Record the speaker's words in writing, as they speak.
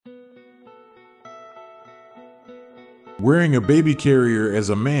Wearing a baby carrier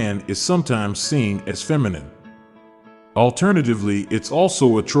as a man is sometimes seen as feminine. Alternatively, it's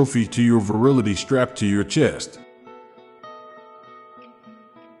also a trophy to your virility strapped to your chest.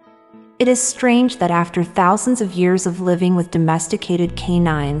 It is strange that after thousands of years of living with domesticated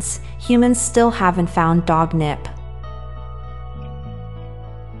canines, humans still haven't found dog nip.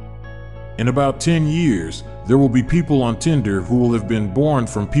 In about 10 years, there will be people on Tinder who will have been born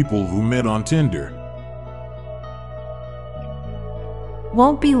from people who met on Tinder.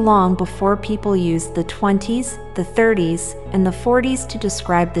 Won't be long before people use the 20s, the 30s, and the 40s to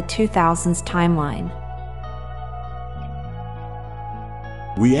describe the 2000s timeline.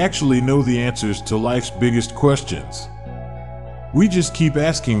 We actually know the answers to life's biggest questions. We just keep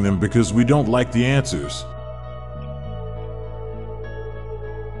asking them because we don't like the answers.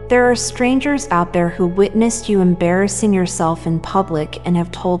 There are strangers out there who witnessed you embarrassing yourself in public and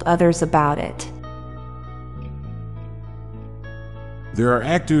have told others about it. There are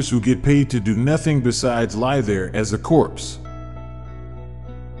actors who get paid to do nothing besides lie there as a corpse.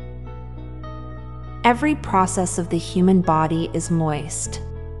 Every process of the human body is moist.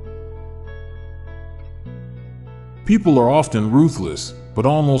 People are often ruthless, but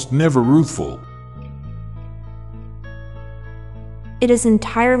almost never ruthful. It is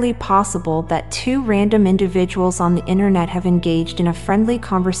entirely possible that two random individuals on the internet have engaged in a friendly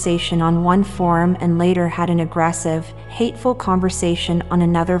conversation on one forum and later had an aggressive, hateful conversation on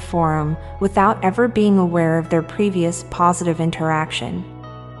another forum, without ever being aware of their previous positive interaction.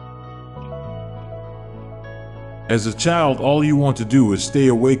 As a child, all you want to do is stay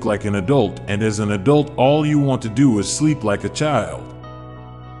awake like an adult, and as an adult, all you want to do is sleep like a child.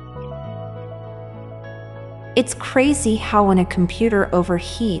 It's crazy how when a computer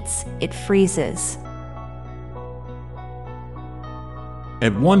overheats, it freezes.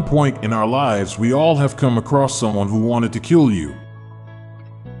 At one point in our lives, we all have come across someone who wanted to kill you.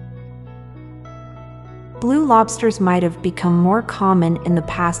 Blue lobsters might have become more common in the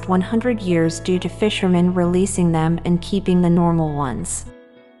past 100 years due to fishermen releasing them and keeping the normal ones.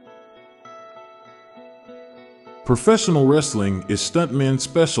 Professional wrestling is stuntmen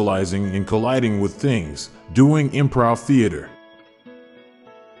specializing in colliding with things, doing improv theater.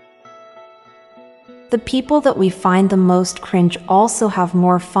 The people that we find the most cringe also have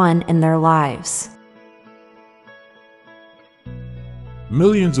more fun in their lives.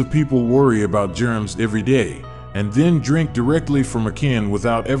 Millions of people worry about germs every day, and then drink directly from a can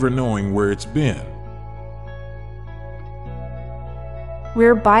without ever knowing where it's been.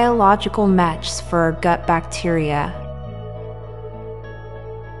 We're biological mechs for our gut bacteria.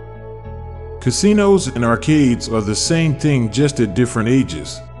 Casinos and arcades are the same thing, just at different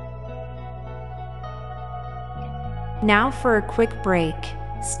ages. Now for a quick break.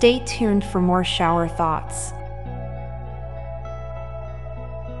 Stay tuned for more shower thoughts.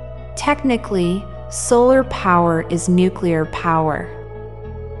 Technically, solar power is nuclear power.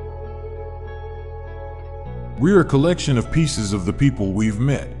 We're a collection of pieces of the people we've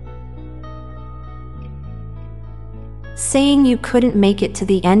met. Saying you couldn't make it to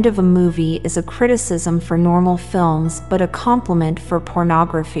the end of a movie is a criticism for normal films, but a compliment for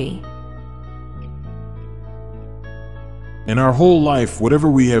pornography. In our whole life, whatever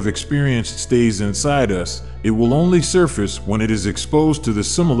we have experienced stays inside us. It will only surface when it is exposed to the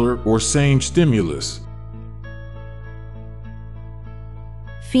similar or same stimulus.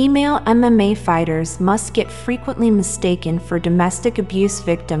 Female MMA fighters must get frequently mistaken for domestic abuse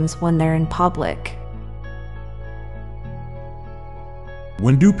victims when they're in public.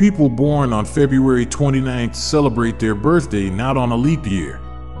 When do people born on February 29th celebrate their birthday, not on a leap year?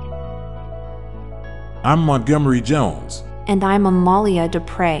 I'm Montgomery Jones. And I'm Amalia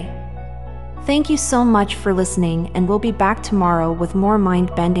Dupre. Thank you so much for listening, and we'll be back tomorrow with more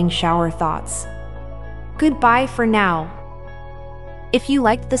mind-bending shower thoughts. Goodbye for now. If you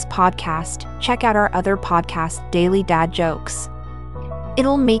liked this podcast, check out our other podcast, Daily Dad Jokes.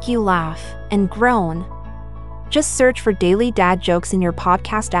 It'll make you laugh and groan. Just search for Daily Dad Jokes in your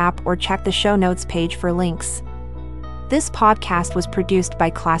podcast app or check the show notes page for links. This podcast was produced by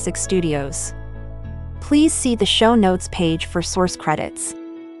Classic Studios. Please see the show notes page for source credits.